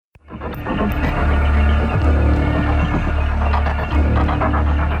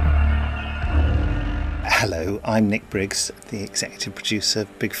I'm Nick Briggs, the executive producer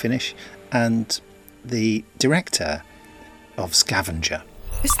of Big Finish and the director of Scavenger.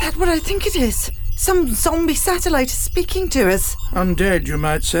 Is that what I think it is? Some zombie satellite is speaking to us. Undead, you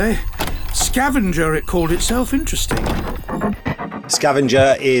might say. Scavenger, it called itself. Interesting.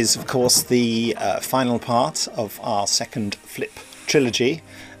 Scavenger is, of course, the final part of our second Flip trilogy.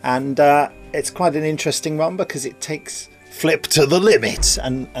 And it's quite an interesting one because it takes Flip to the limit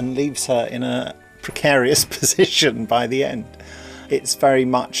and leaves her in a precarious position by the end. It's very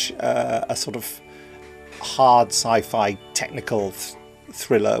much a sort of hard sci-fi technical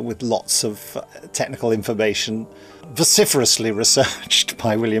thriller with lots of technical information, vociferously researched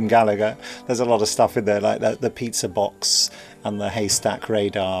by William Gallagher. There's a lot of stuff in there, like the pizza box and the haystack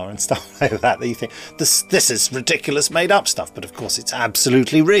radar and stuff like that you think, this is ridiculous made-up stuff, but of course it's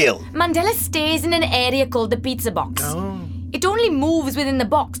absolutely real. Mandela stays in an area called the pizza box. Oh. It only moves within the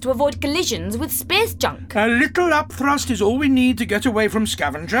box to avoid collisions with space junk. A little upthrust is all we need to get away from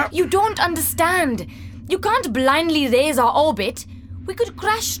Scavenger. You don't understand. You can't blindly raise our orbit. We could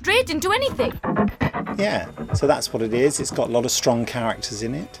crash straight into anything. Yeah, so that's what it is. It's got a lot of strong characters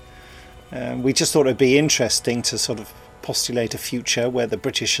in it. We just thought it'd be interesting to sort of postulate a future where the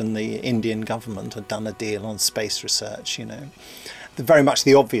British and the Indian government had done a deal on space research, you know. Very much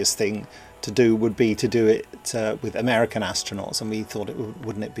the obvious thing to do would be to do it with American astronauts, and we thought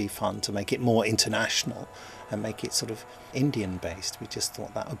wouldn't it be fun to make it more international and make it sort of Indian based. We just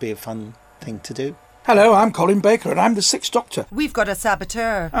thought that would be a fun thing to do. Hello, I'm Colin Baker and I'm the Sixth Doctor. We've got a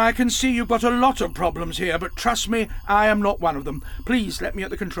saboteur. I can see you've got a lot of problems here, but trust me, I am not one of them. Please let me at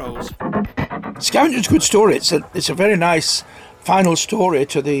the controls. Scavenger's a good story. It's a very nice final story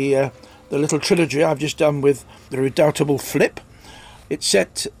to the little trilogy I've just done with the redoubtable Flip. It's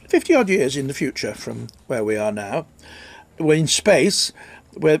set 50-odd years in the future from where we are now. We're in space,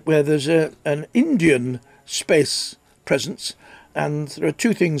 where there's an Indian space presence, and there are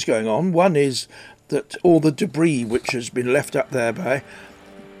two things going on. One is that all the debris which has been left up there by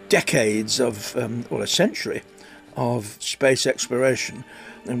decades of, a century of space exploration,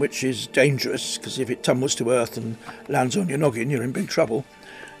 and which is dangerous because if it tumbles to Earth and lands on your noggin, you're in big trouble.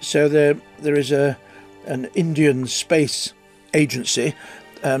 So there is an Indian space agency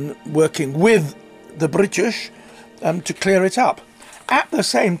working with the British to clear it up. At the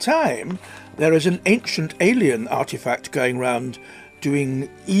same time, there is an ancient alien artifact going round doing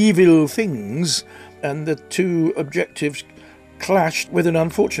evil things, and the two objectives clashed with an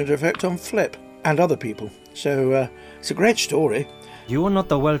unfortunate effect on Flip and other people. So it's a great story. You are not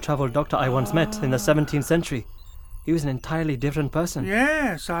the well-travelled doctor I once met in the 17th century. He was an entirely different person.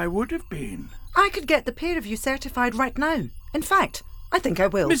 Yes, I would have been. I could get the pair of you certified right now. In fact, I think I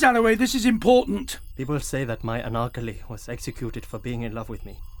will. Miss Alloway, this is important. People say that my Anarchali was executed for being in love with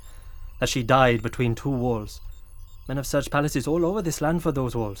me. That she died between two walls. Men have searched palaces all over this land for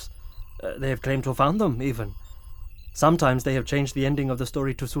those walls. They have claimed to have found them, even. Sometimes they have changed the ending of the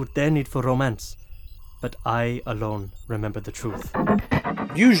story to suit their need for romance. But I alone remember the truth.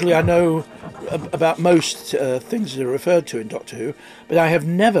 Usually I know about most things that are referred to in Doctor Who, but I have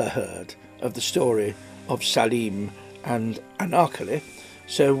never heard of the story of Salim and Anarchali.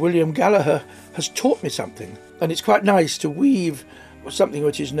 So William Gallagher has taught me something. And it's quite nice to weave something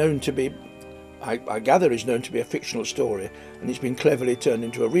which is known to be, I gather is known to be a fictional story, and it's been cleverly turned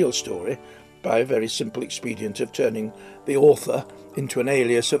into a real story by a very simple expedient of turning the author into an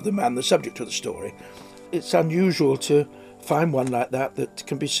alias of the man, the subject of the story. It's unusual to find one like that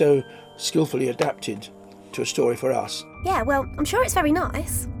can be so skillfully adapted to a story for us. Yeah, well, I'm sure it's very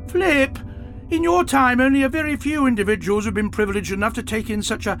nice. Flip, in your time, only a very few individuals have been privileged enough to take in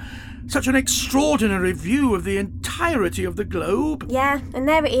such an extraordinary view of the entirety of the globe. Yeah, and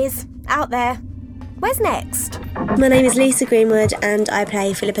there it is, out there. Where's next? My name is Lisa Greenwood and I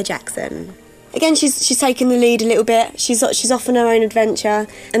play Philippa Jackson. Again, she's taken the lead a little bit. She's off on her own adventure,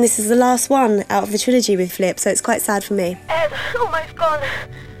 and this is the last one out of the trilogy with Flip, so it's quite sad for me. Ed, almost gone.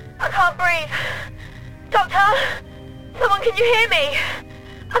 I can't breathe. Doctor? Someone, can you hear me?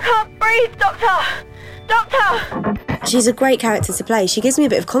 I can't breathe, Doctor! Doctor! She's a great character to play. She gives me a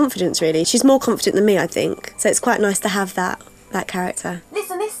bit of confidence, really. She's more confident than me, I think. So it's quite nice to have that character.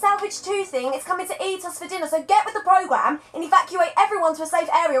 Listen, this Salvage 2 thing is coming to eat us for dinner, so get with the programme and evacuate everyone to a safe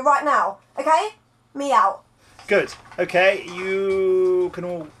area right now, okay? Me out. Good. Okay, you can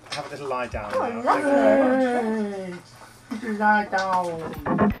all have a little lie down now. Lie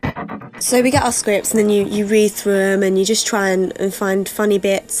down. So we get our scripts and then you read through them and you just try and find funny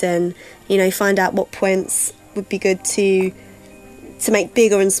bits and, find out what points would be good to make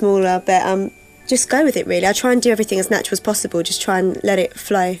bigger and smaller, but just go with it, really. I try and do everything as natural as possible, just try and let it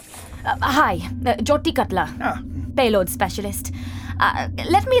flow. Hi, Jyoti Cutler. Payload specialist.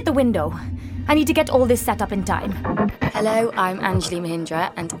 Let me at the window. I need to get all this set up in time. Hello, I'm Anjali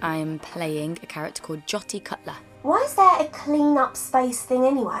Mahindra, and I'm playing a character called Jyoti Cutler. Why is there a clean up space thing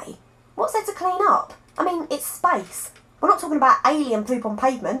anyway? What's there to clean up? I mean, it's space. We're not talking about alien poop on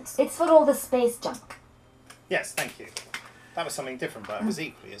pavements. It's for all the space junk. Yes, thank you. That was something different, but it was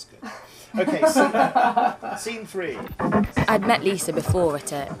equally as good. Okay, scene 3. I'd met Lisa before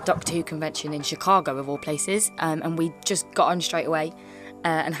at a Doctor Who convention in Chicago, of all places, and we just got on straight away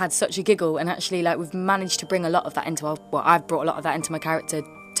and had such a giggle. And actually, we've managed to bring a lot of that into I've brought a lot of that into my character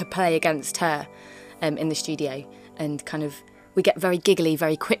to play against her in the studio, and kind of we get very giggly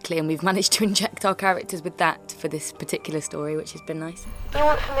very quickly, and we've managed to inject our characters with that for this particular story, which has been nice. You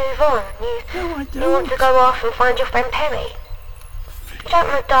want to move on? You want to go off and find your friend Perry? You don't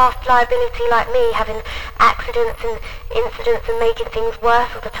want a daft liability like me having accidents and incidents and making things worse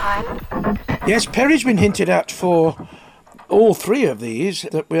all the time. Yes, Perry's been hinted at for all 3 of these,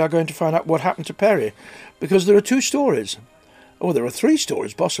 that we are going to find out what happened to Perry, because there are 2 stories. Oh, there are 3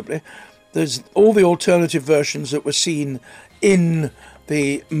 stories, possibly. There's all the alternative versions that were seen in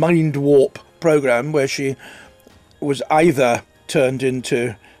the Mind Warp programme, where she was either turned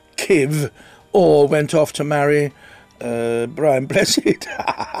into Kiv or went off to marry Brian Blessed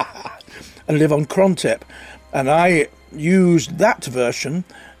and live on Crontep. And I used that version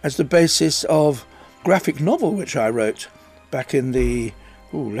as the basis of a graphic novel which I wrote back in the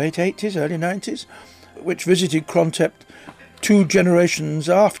late 80s, early 90s, which visited Crontep 2 generations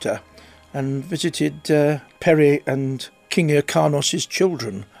after, and visited Perry and King Earcanos'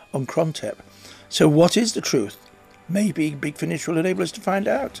 children on Crontep. So what is the truth? Maybe Big Finish will enable us to find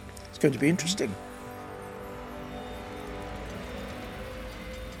out. It's going to be interesting.